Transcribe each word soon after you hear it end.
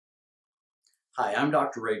Hi, I'm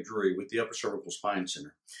Dr. Drury with the Upper Cervical Spine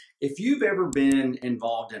Center. If you've ever been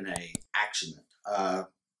involved in an accident,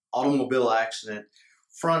 automobile accident,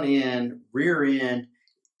 front end, rear end,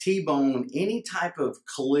 T-bone, any type of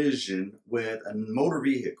collision with a motor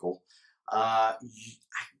vehicle, I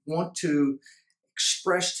want to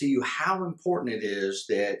express to you how important it is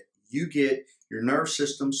that you get your nerve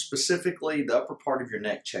system, specifically the upper part of your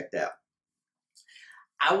neck, checked out.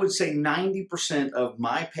 I would say 90% of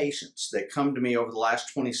my patients that come to me over the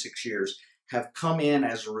last 26 years have come in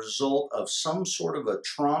as a result of some sort of a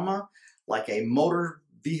trauma, like a motor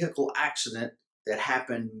vehicle accident that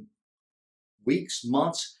happened weeks,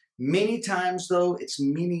 months. Many times, though, it's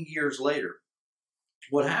many years later.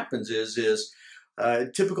 What happens is a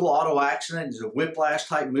typical auto accident is a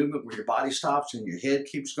whiplash-type movement where your body stops and your head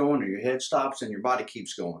keeps going, or your head stops and your body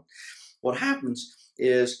keeps going. What happens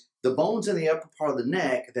is the bones in the upper part of the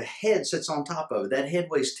neck, the head sits on top of it. That head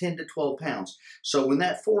weighs 10 to 12 pounds. So when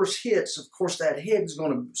that force hits, of course, that head is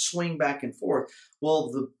going to swing back and forth.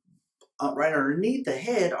 Well, right underneath the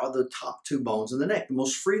head are the top two bones in the neck, the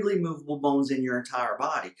most freely movable bones in your entire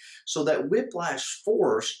body. So that whiplash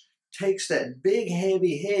force takes that big,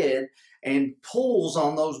 heavy head and pulls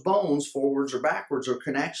on those bones forwards or backwards, or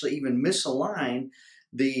can actually even misalign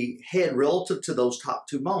the head relative to those top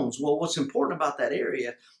two bones. Well, what's important about that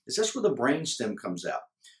area is that's where the brainstem comes out.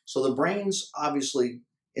 So the brain's obviously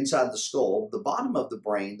inside the skull. The bottom of the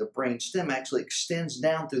brainstem actually extends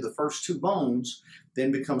down through the first two bones,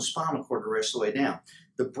 then becomes spinal cord the rest of the way down.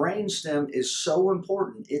 The brainstem is so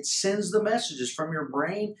important. It sends the messages from your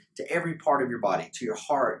brain to every part of your body, to your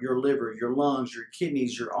heart, your liver, your lungs, your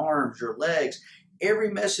kidneys, your arms, your legs.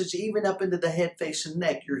 Every message, even up into the head, face, and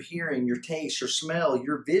neck, your hearing, your taste, your smell,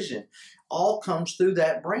 your vision, all comes through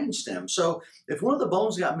that brainstem. So if one of the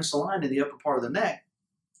bones got misaligned in the upper part of the neck,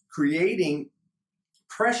 creating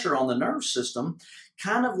pressure on the nerve system,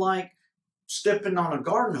 kind of like stepping on a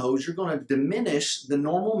garden hose, you're going to diminish the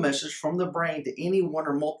normal message from the brain to any one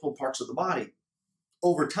or multiple parts of the body.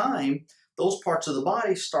 Over time, those parts of the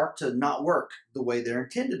body start to not work the way they're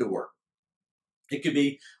intended to work. It could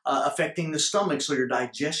be affecting the stomach, so your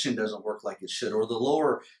digestion doesn't work like it should, or the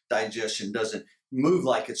lower digestion doesn't move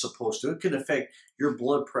like it's supposed to. It can affect your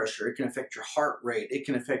blood pressure. It can affect your heart rate. It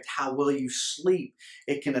can affect how well you sleep.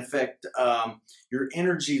 It can affect your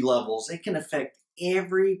energy levels. It can affect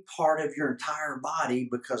every part of your entire body,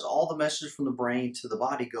 because all the messages from the brain to the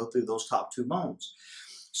body go through those top two bones.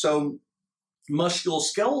 So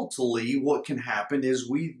musculoskeletally, what can happen is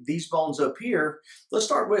these bones up here, let's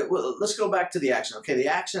go back to the accident. Okay, the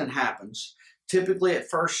accident happens. Typically at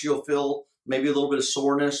first you'll feel maybe a little bit of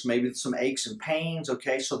soreness, maybe some aches and pains.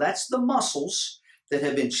 Okay, so that's the muscles that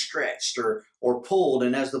have been stretched or pulled,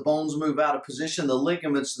 and as the bones move out of position, the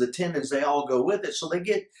ligaments, the tendons, they all go with it. So they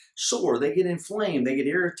get sore, they get inflamed, they get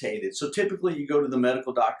irritated. So typically you go to the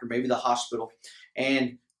medical doctor, maybe the hospital,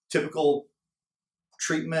 and typical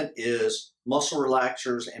treatment is muscle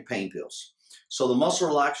relaxers and pain pills. So the muscle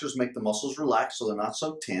relaxers make the muscles relax so they're not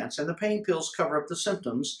so tense, and the pain pills cover up the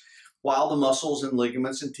symptoms while the muscles and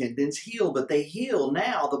ligaments and tendons heal. But they heal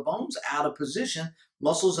now, the bone's out of position.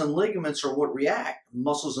 Muscles and ligaments are what react.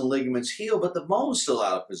 Muscles and ligaments heal, but the bone's still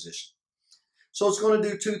out of position. So it's going to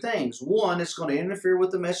do two things. One, it's going to interfere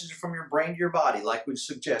with the message from your brain to your body, like we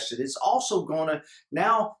suggested. It's also going to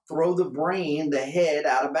now throw the brain, the head,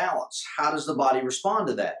 out of balance. How does the body respond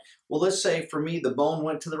to that? Well, let's say for me, the bone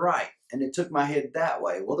went to the right and it took my head that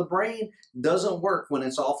way. Well, the brain doesn't work when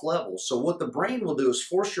it's off level. So what the brain will do is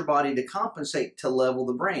force your body to compensate to level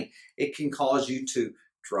the brain. It can cause you to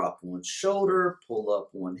drop one shoulder, pull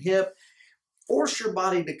up one hip, force your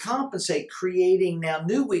body to compensate, creating now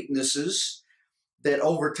new weaknesses that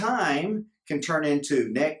over time can turn into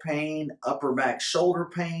neck pain, upper back, shoulder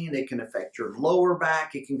pain. It can affect your lower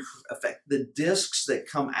back. It can affect the discs that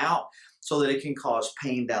come out so that it can cause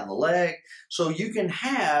pain down the leg. So you can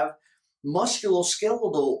have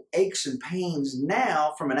musculoskeletal aches and pains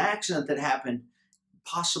now from an accident that happened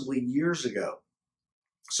possibly years ago.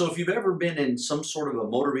 So if you've ever been in some sort of a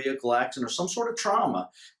motor vehicle accident or some sort of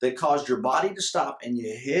trauma that caused your body to stop and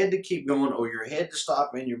your head to keep going, or your head to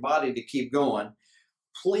stop and your body to keep going,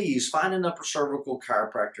 please find an upper cervical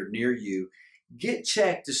chiropractor near you. Get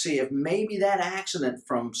checked to see if maybe that accident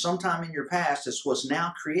from sometime in your past is what's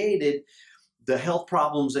now created the health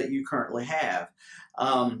problems that you currently have.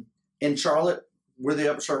 In Charlotte, we're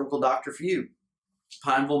the upper cervical doctor for you.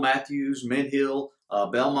 Pineville, Matthews, Mid Hill,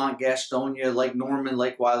 Belmont, Gastonia, Lake Norman,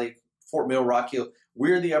 Lake Wiley, Fort Mill, Rock Hill.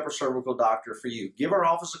 We're the upper cervical doctor for you. Give our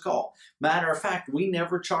office a call. Matter of fact, we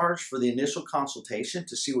never charge for the initial consultation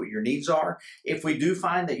to see what your needs are. If we do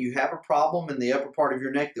find that you have a problem in the upper part of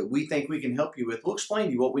your neck that we think we can help you with, we'll explain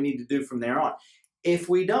to you what we need to do from there on. If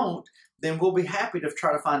we don't, then we'll be happy to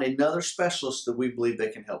try to find another specialist that we believe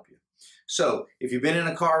they can help you. So if you've been in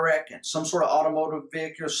a car wreck and some sort of automotive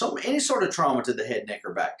vehicle, any sort of trauma to the head, neck,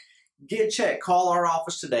 or back, get checked. Call our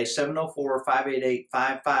office today,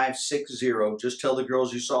 704-588-5560. Just tell the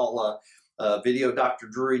girls you saw a video Dr.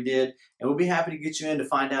 Drury did, and we'll be happy to get you in to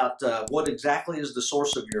find out what exactly is the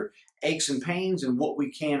source of your aches and pains and what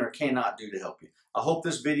we can or cannot do to help you. I hope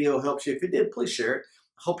this video helps you. If it did, please share it.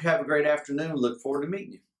 I hope you have a great afternoon. Look forward to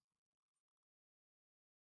meeting you.